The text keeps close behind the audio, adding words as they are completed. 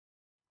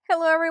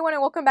Hello everyone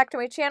and welcome back to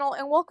my channel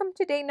and welcome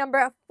to day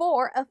number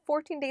 4 of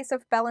 14 days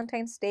of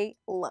Valentine's Day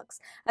looks.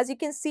 As you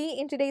can see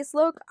in today's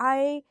look,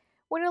 I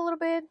went a little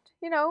bit,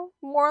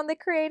 more on the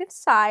creative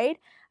side.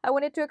 I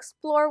wanted to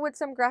explore with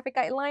some graphic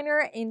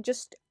eyeliner and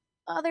just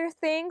other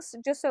things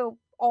just so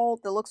all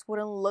the looks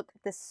wouldn't look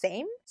the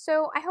same.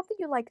 So I hope that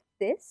you like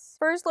this.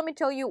 First, let me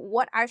tell you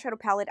what eyeshadow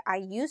palette I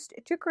used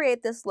to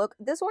create this look.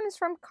 This one is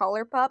from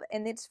ColourPop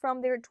and it's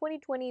from their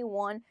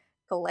 2021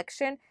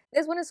 collection.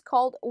 This one is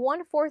called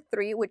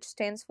 143, which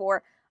stands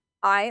for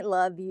I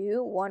love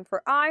you. 1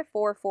 for I,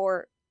 4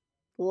 for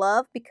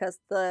love, because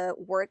the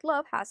word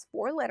love has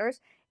 4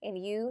 letters,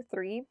 and you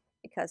 3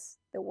 because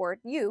the word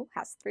you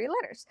has 3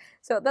 letters.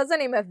 So that's the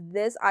name of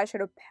this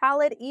eyeshadow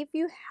palette. If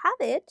you have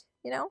it,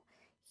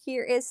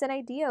 here is an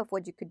idea of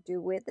what you could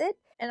do with it.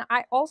 And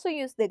I also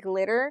use the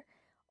glitter,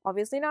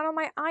 obviously not on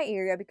my eye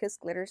area because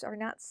glitters are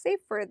not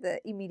safe for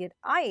the immediate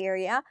eye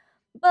area,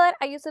 but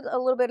I use it a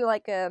little bit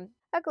like a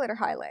glitter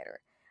highlighter.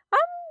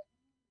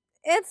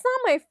 It's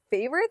not my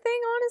favorite thing,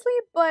 honestly,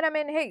 but I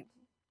mean, hey,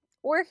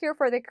 we're here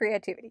for the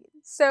creativity.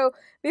 So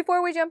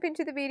before we jump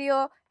into the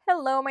video,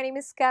 hello, my name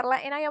is Carla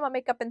and I am a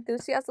makeup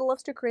enthusiast that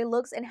loves to create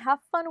looks and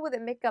have fun with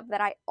the makeup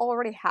that I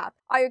already have.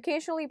 I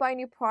occasionally buy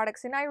new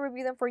products and I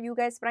review them for you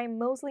guys, but I'm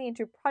mostly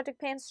into project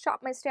pans,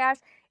 shop my stash,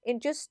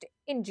 and just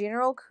in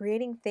general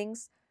creating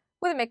things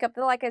with makeup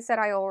that, like I said,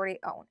 I already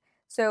own.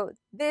 So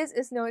this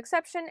is no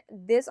exception.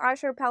 This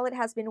eyeshadow palette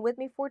has been with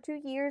me for 2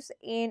 years,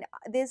 and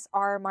these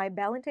are my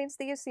Valentine's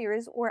Day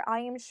series where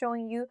I am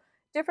showing you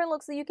different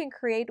looks that you can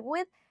create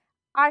with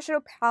eyeshadow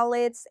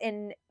palettes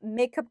and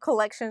makeup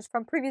collections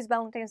from previous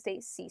Valentine's Day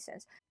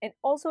seasons. And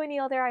also any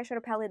other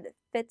eyeshadow palette that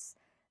fits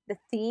the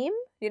theme,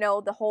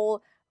 the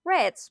whole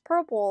reds,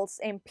 purples,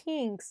 and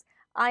pinks.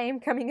 I am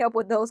coming up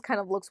with those kind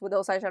of looks with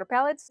those eyeshadow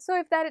palettes. So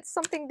if that is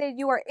something that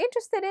you are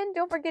interested in,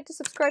 don't forget to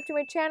subscribe to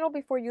my channel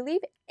before you leave.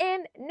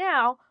 And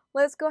now,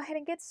 let's go ahead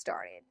and get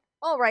started.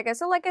 Alright guys,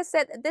 so like I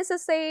said, this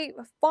is a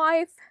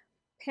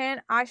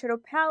 5-pan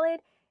eyeshadow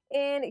palette.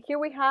 And here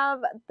we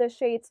have the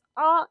shades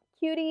Ah,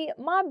 Cutie,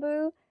 My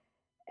Boo,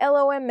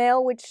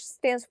 LOML, which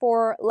stands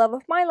for Love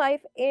of My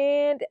Life,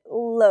 and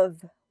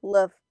Love,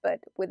 but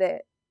with a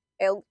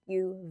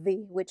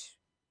L-U-V, which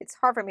it's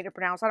hard for me to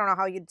pronounce. I don't know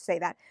how you'd say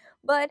that.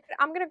 But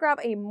I'm going to grab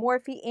a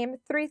Morphe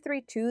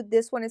M332.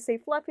 This one is a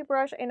fluffy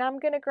brush, and I'm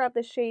going to grab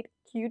the shade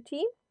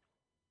Cutie.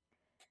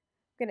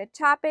 I'm going to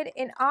tap it,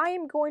 and I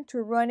am going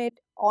to run it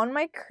on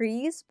my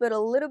crease, but a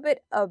little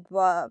bit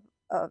above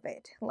of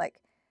it. Like,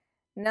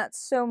 not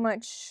so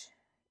much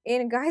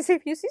in. Guys,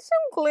 if you see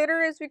some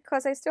glitter, it's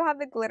because I still have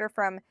the glitter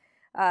from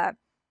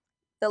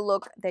the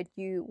look that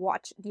you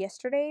watched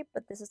yesterday.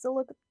 But this is the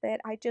look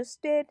that I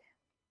just did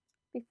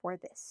before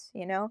this,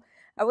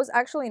 I was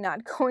actually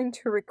not going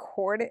to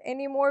record it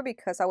anymore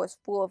because I was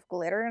full of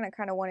glitter and I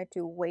kind of wanted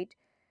to wait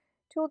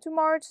till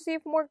tomorrow to see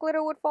if more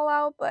glitter would fall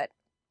out. But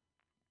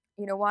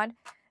you know what?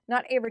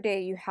 Not every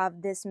day you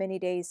have this many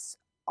days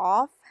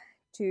off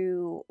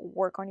to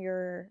work on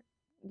your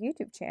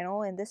YouTube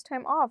channel, and this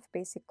time off,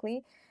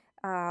 basically.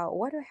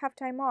 Why do I have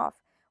time off?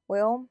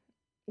 Well,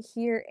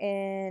 here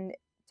in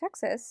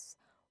Texas,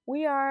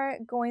 we are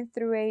going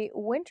through a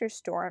winter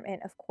storm,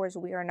 and of course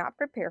we are not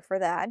prepared for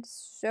that.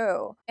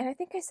 So, and I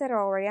think I said it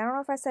already, I don't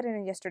know if I said it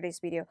in yesterday's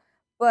video,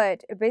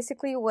 but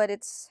basically what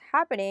it's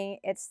happening,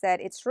 it's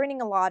that it's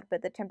raining a lot,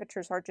 but the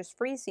temperatures are just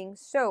freezing.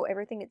 So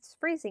everything is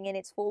freezing and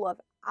it's full of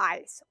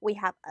ice. We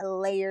have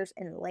layers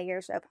and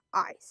layers of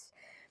ice.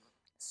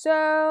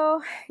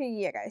 So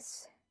yeah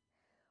guys,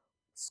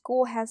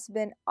 school has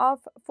been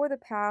off for the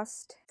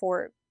past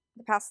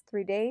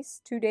 3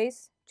 days, 2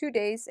 days,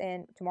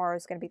 and tomorrow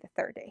is going to be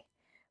the 3rd day.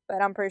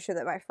 But I'm pretty sure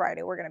that by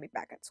Friday we're going to be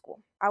back at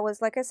school. I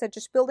was, like I said,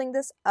 just building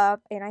this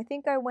up, and I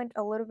think I went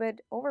a little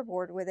bit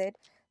overboard with it.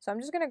 So I'm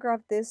just going to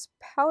grab this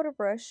powder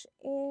brush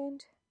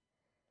and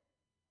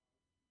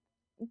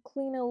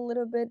clean a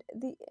little bit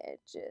the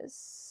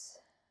edges.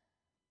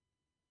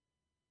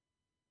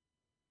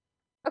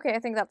 Okay, I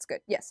think that's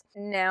good. Yes.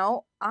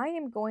 Now I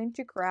am going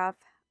to grab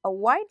a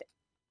white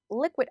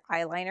liquid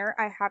eyeliner.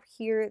 I have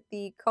here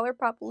the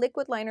ColourPop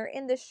liquid liner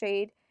in the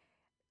shade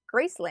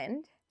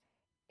Graceland.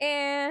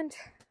 And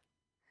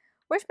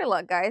wish me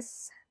luck,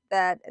 guys,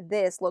 that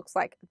this looks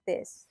like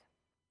this.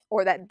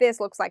 Or that this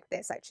looks like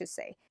this, I should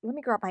say. Let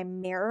me grab my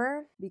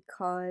mirror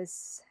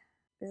because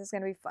this is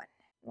going to be fun.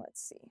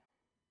 Let's see.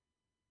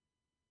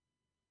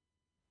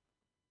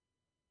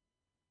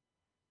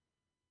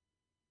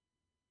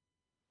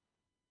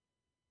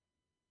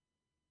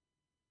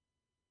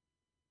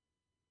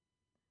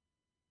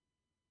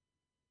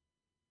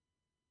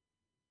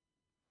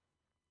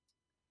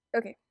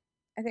 Okay,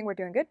 I think we're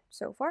doing good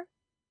so far.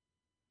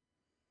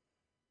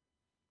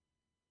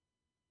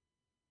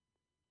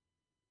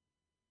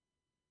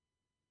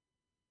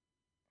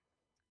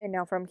 And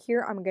now from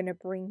here, I'm going to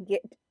bring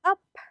it up.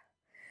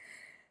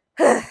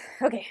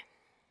 Okay,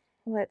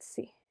 let's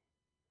see.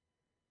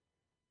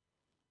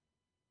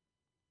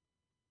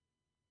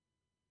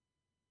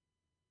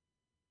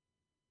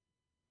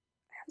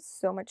 I have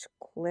so much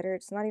glitter,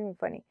 it's not even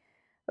funny.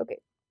 Okay.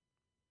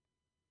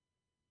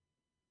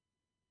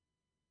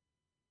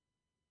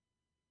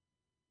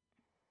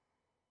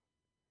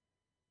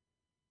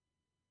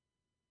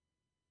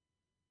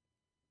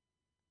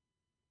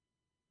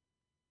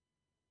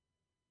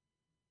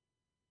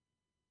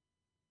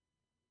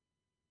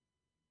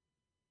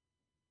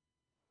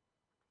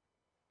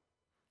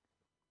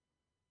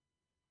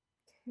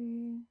 I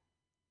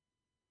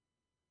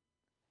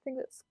think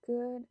that's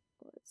good.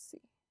 Let's see.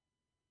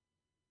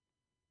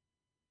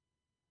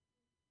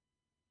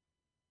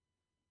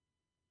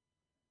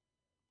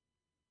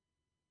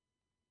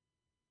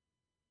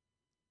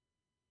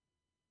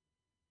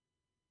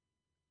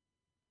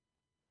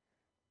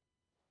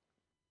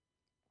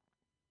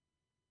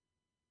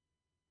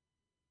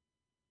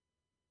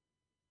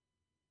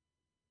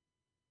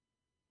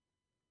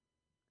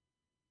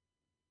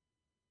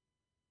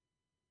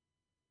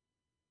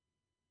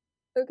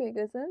 Okay,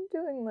 guys, I'm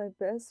doing my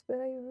best, but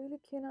I really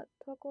cannot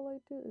talk while I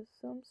do this,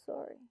 so I'm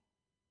sorry.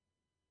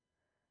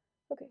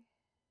 Okay.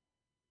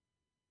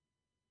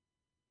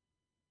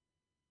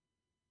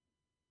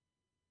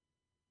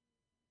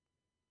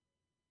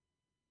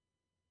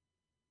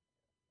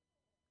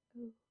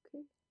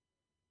 Okay.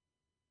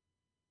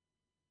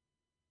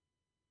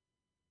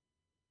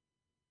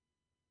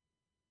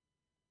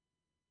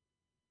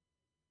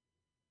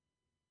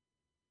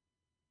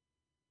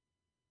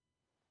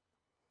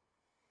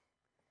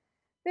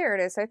 There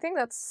it is. I think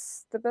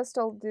that's the best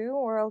I'll do,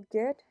 or I'll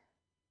get.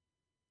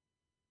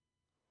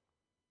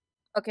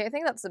 Okay, I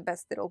think that's the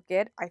best it'll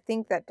get. I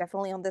think that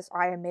definitely on this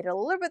eye I made it a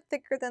little bit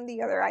thicker than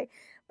the other eye,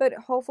 but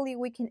hopefully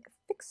we can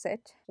fix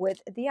it with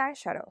the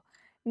eyeshadow.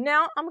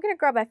 Now I'm going to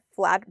grab a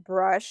flat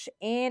brush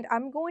and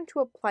I'm going to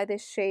apply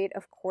this shade,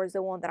 of course,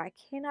 the one that I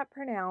cannot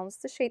pronounce,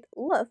 the shade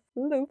Loop,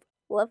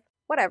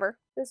 whatever.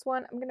 This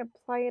one, I'm going to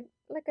apply it,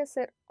 like I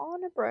said,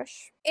 on a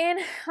brush. And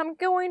I'm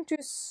going to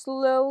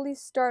slowly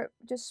start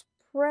just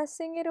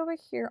pressing it over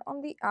here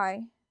on the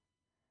eye.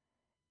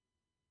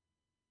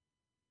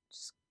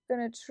 Just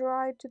gonna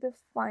try to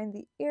define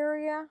the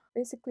area,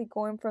 basically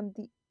going from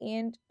the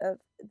end of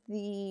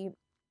the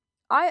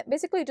eye,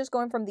 basically just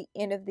going from the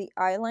end of the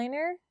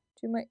eyeliner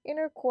to my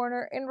inner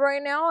corner. And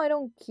right now I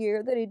don't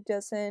care that it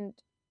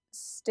doesn't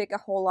stick a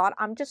whole lot.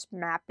 I'm just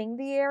mapping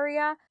the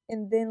area,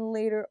 and then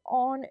later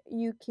on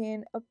you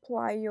can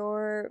apply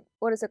your,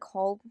 what is it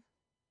called,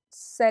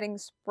 setting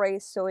spray,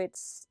 so it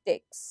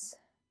sticks.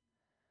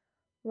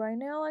 Right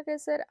now, like I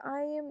said, I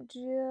am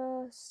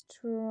just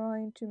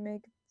trying to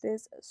make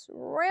this as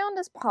round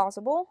as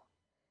possible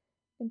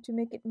and to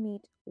make it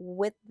meet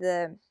with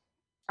the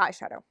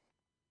eyeshadow.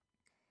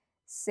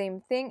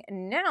 Same thing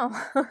now.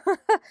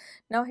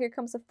 Now here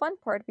comes the fun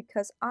part,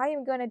 because I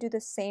am going to do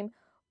the same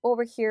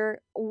over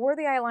here where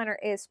the eyeliner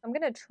is. I'm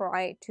going to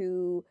try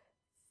to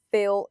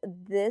fill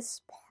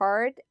this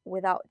part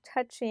without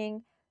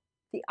touching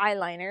the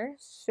eyeliner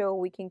so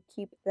we can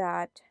keep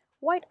that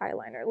white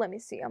eyeliner. Let me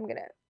see. I'm going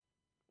to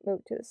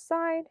move to the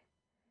side.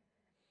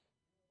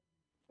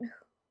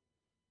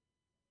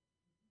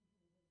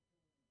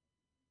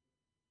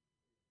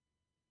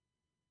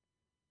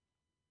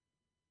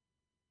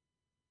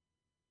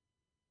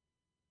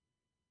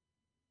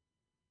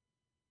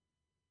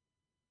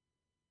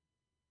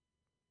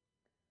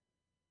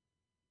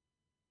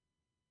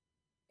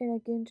 And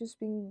again, just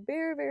being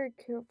very, very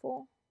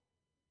careful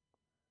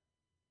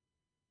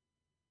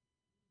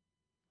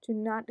to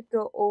not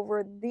go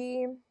over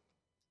the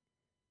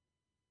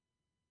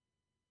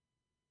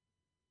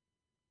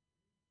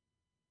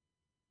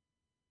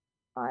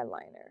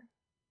eyeliner.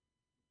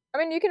 I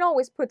mean, you can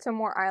always put some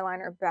more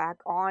eyeliner back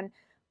on,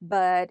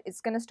 but it's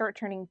gonna start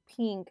turning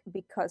pink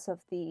because of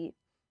the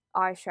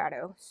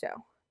eyeshadow. So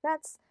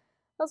that's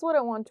what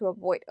I want to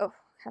avoid. Oh,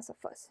 has a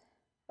fuzz.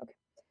 Okay.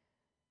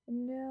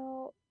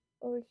 Now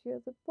over here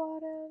at the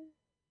bottom,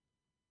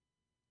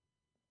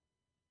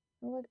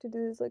 I like to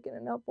do this like in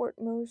an upward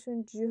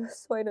motion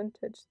just so I don't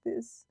touch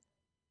this.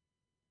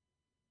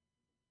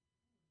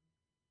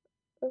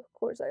 Of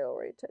course, I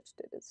already touched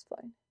it. It's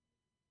fine.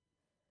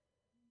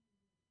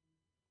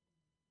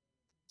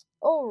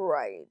 All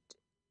right.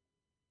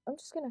 I'm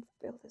just gonna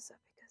fill this up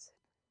because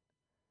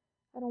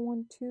I don't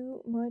want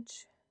too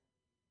much.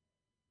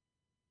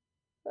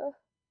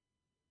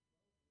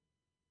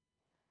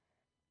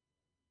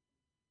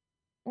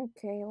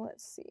 Okay,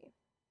 let's see.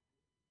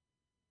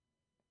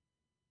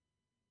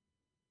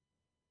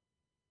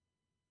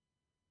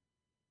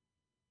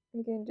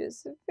 Again,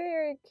 just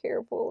very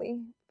carefully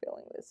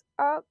filling this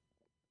up.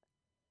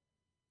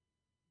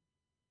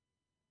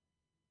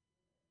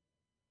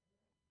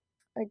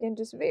 Again,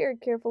 just very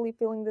carefully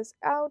filling this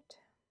out.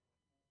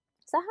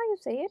 Is that how you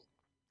say it?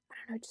 I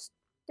don't know, just,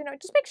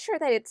 just make sure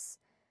that it's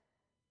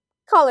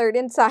colored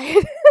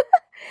inside.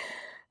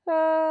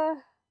 uh,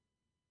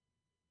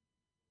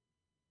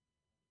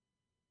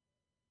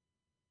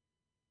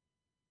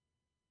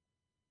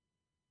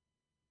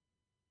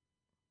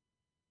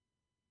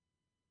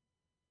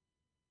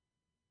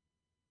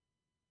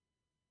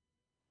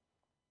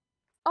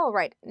 all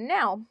right,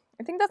 now,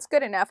 I think that's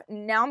good enough.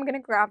 Now I'm going to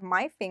grab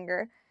my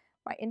finger,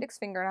 my index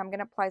finger, and I'm going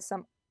to apply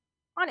some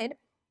on it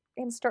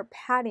and start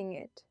patting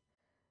it.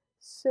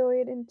 So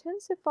it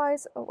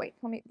intensifies, oh wait,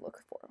 let me look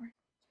forward.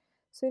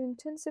 So it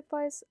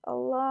intensifies a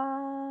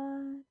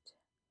lot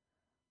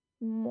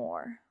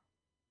more.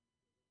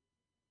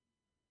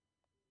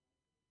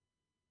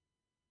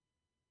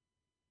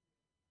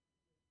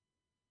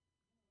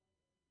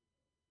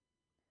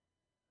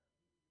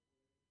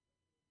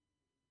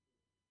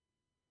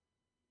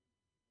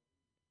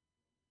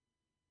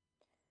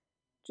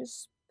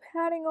 just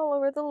patting all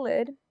over the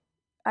lid.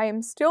 I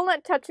am still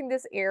not touching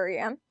this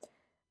area.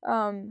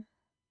 Now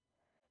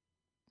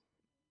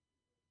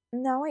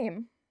I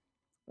am.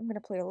 I'm gonna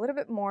play a little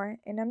bit more,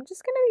 and I'm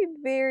just gonna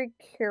be very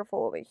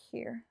careful over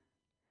here.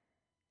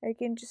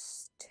 Again,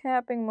 just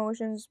tapping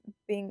motions,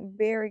 being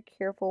very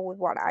careful with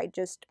what I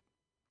just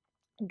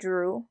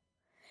drew.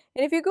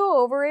 And if you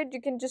go over it,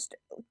 you can just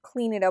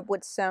clean it up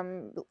with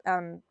some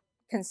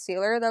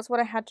concealer. That's what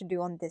I had to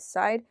do on this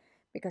side,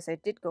 because I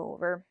did go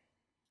over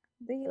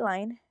the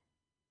line.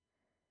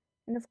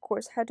 And of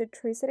course, had to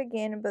trace it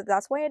again, but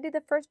that's why I did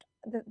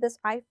this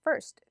eye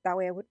first. That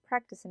way I would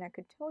practice and I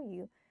could tell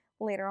you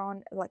later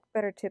on, like,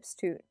 better tips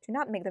to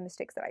not make the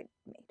mistakes that I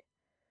made.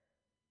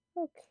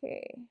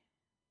 Okay.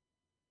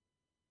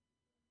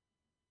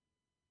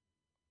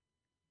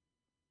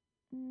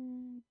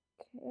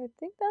 Okay, I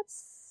think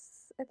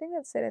that's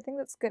it. I think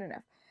that's good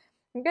enough.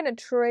 I'm gonna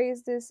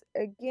trace this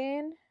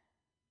again.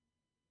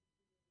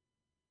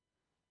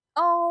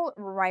 All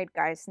right,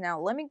 guys, now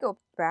let me go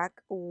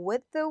back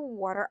with the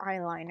water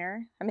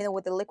eyeliner. I mean,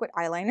 with the liquid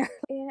eyeliner.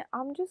 And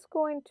I'm just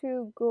going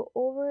to go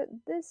over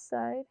this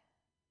side.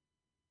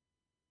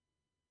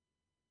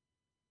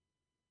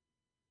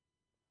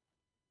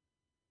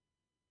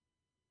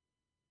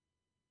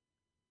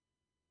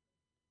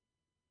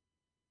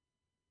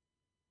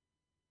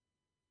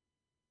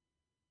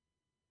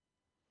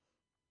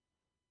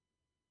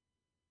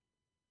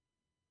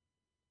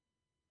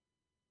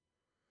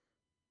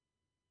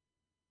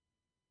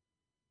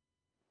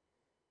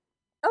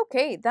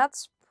 Okay,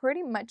 that's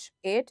pretty much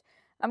it.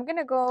 I'm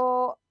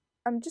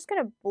just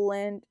gonna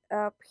blend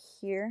up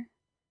here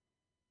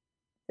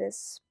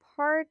this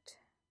part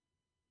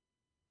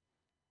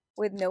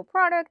with no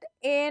product,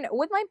 and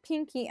with my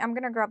pinky I'm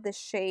gonna grab this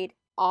shade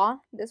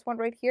this one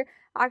right here.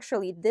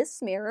 Actually,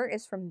 this mirror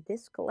is from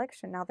this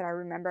collection, now that I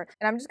remember,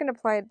 and I'm just gonna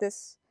apply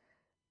this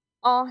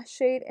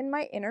shade in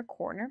my inner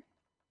corner.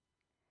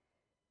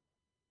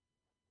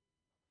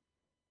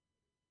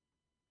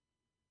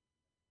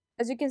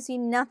 As you can see,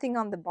 nothing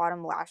on the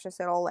bottom lashes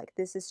at all, like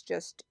this is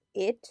just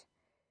it.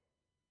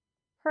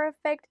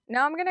 Perfect.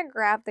 Now I'm gonna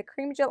grab the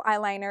cream gel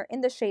eyeliner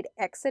in the shade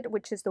Exit,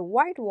 which is the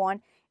white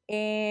one.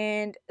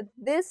 And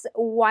this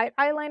white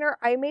eyeliner,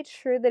 I made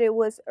sure that it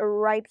was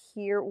right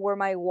here where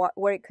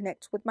where it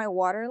connects with my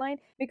waterline,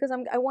 because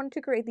I wanted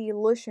to create the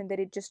illusion that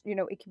it just,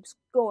 it keeps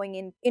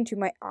going into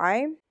my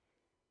eye. I'm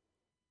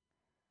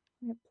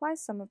gonna apply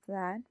some of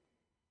that.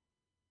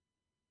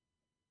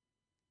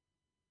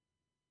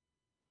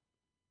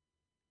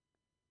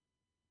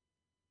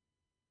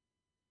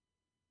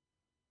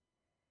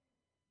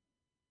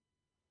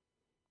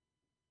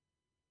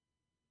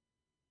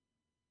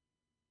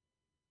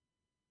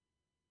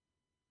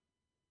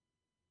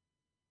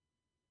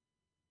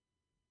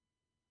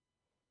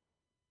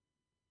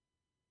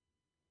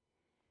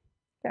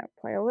 Gonna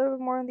apply a little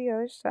bit more on the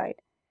other side.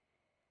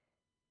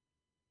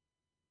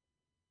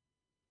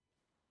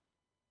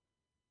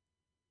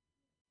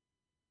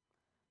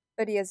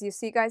 But yes, you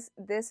see, guys,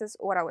 this is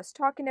what I was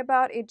talking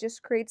about. It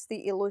just creates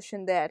the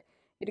illusion that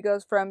it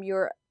goes from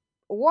your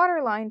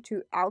waterline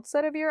to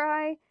outside of your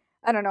eye.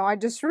 I don't know, I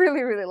just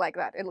really, really like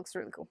that. It looks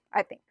really cool,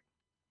 I think.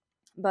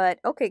 But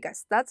okay,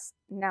 guys, that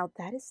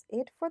is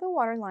it for the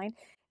waterline.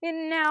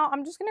 And now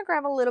I'm just gonna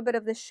grab a little bit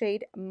of the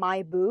shade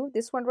My Boo,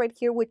 this one right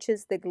here, which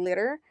is the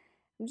glitter.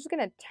 I'm just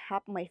gonna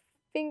tap my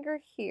finger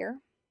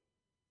here.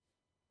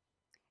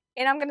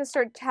 And I'm gonna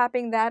start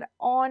tapping that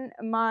on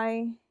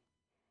my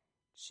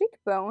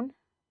cheekbone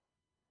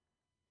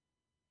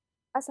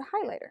as a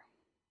highlighter.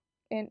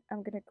 And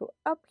I'm gonna go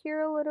up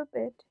here a little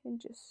bit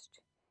and just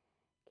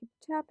keep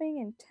tapping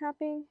and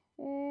tapping,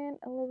 and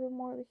a little bit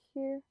more over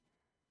here.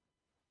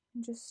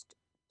 And just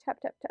tap,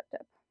 tap, tap,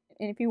 tap.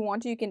 And if you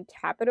want to, you can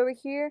tap it over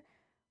here,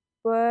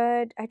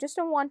 but I just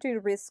don't want to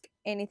risk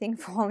anything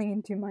falling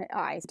into my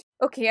eyes.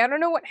 Okay, I don't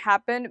know what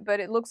happened, but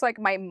it looks like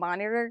my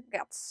monitor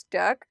got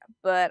stuck,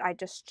 but I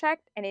just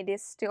checked and it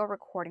is still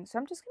recording. So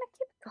I'm just gonna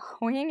keep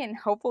going, and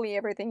hopefully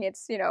everything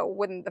is,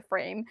 within the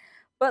frame.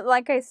 But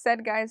like I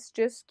said, guys,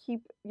 just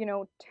keep,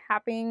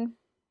 tapping.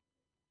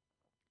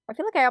 I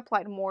feel like I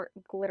applied more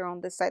glitter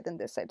on this side than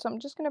this side, so I'm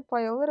just gonna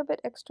apply a little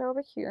bit extra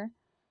over here.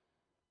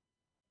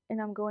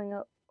 And I'm going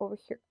over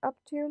here up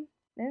to.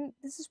 And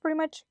this is pretty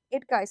much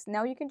it, guys.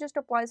 Now you can just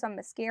apply some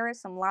mascara,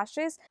 some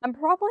lashes. I'm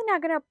probably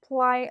not gonna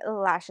apply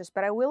lashes,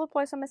 but I will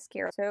apply some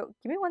mascara. So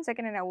give me 1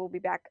 second and I will be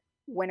back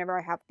whenever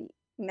I have the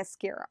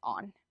mascara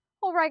on.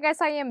 Alright, guys,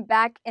 I am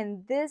back,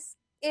 and this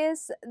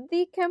is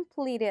the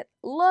completed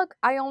look.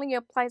 I only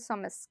applied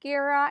some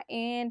mascara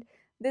and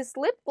this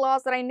lip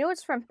gloss that I know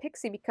it's from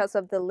Pixie because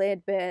of the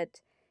lid, but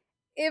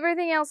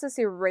everything else is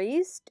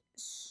erased,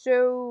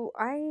 so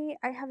I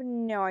have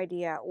no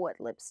idea what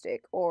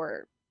lipstick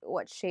or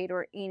what shade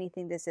or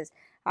anything this is.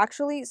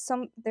 Actually,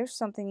 there's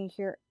something in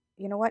here.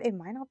 You know what? It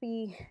might not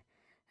be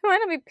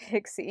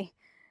Pixie.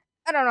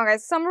 I don't know,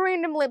 guys. Some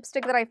random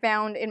lipstick that I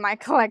found in my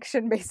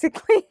collection,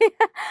 basically.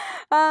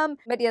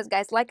 But yes,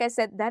 guys, like I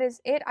said, that is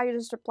it. I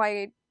just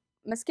applied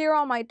mascara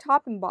on my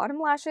top and bottom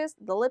lashes,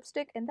 the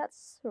lipstick, and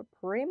that's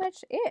pretty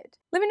much it.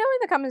 Let me know in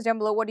the comments down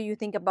below what do you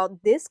think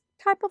about this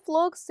type of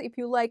looks. If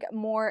you like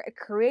more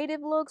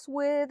creative looks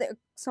with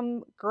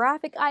some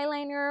graphic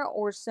eyeliner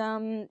or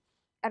some,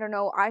 I don't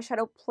know,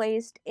 eyeshadow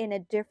placed in a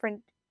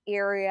different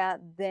area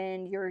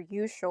than your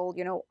usual,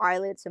 you know,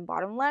 eyelids and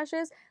bottom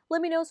lashes, let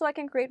me know so I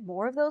can create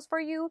more of those for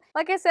you.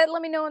 Like I said,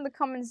 let me know in the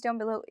comments down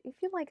below if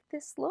you like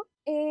this look.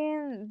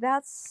 And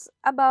that's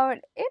about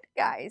it,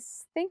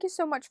 guys. Thank you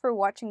so much for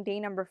watching day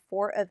number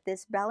 4 of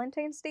this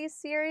Valentine's Day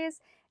series.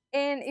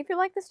 And if you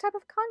like this type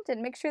of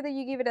content, make sure that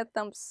you give it a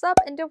thumbs up,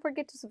 and don't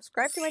forget to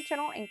subscribe to my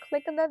channel and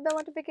click on that bell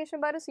notification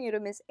button so you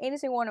don't miss any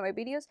single one of my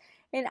videos.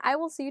 And I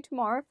will see you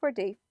tomorrow for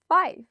day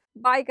 5.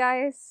 Bye,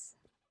 guys!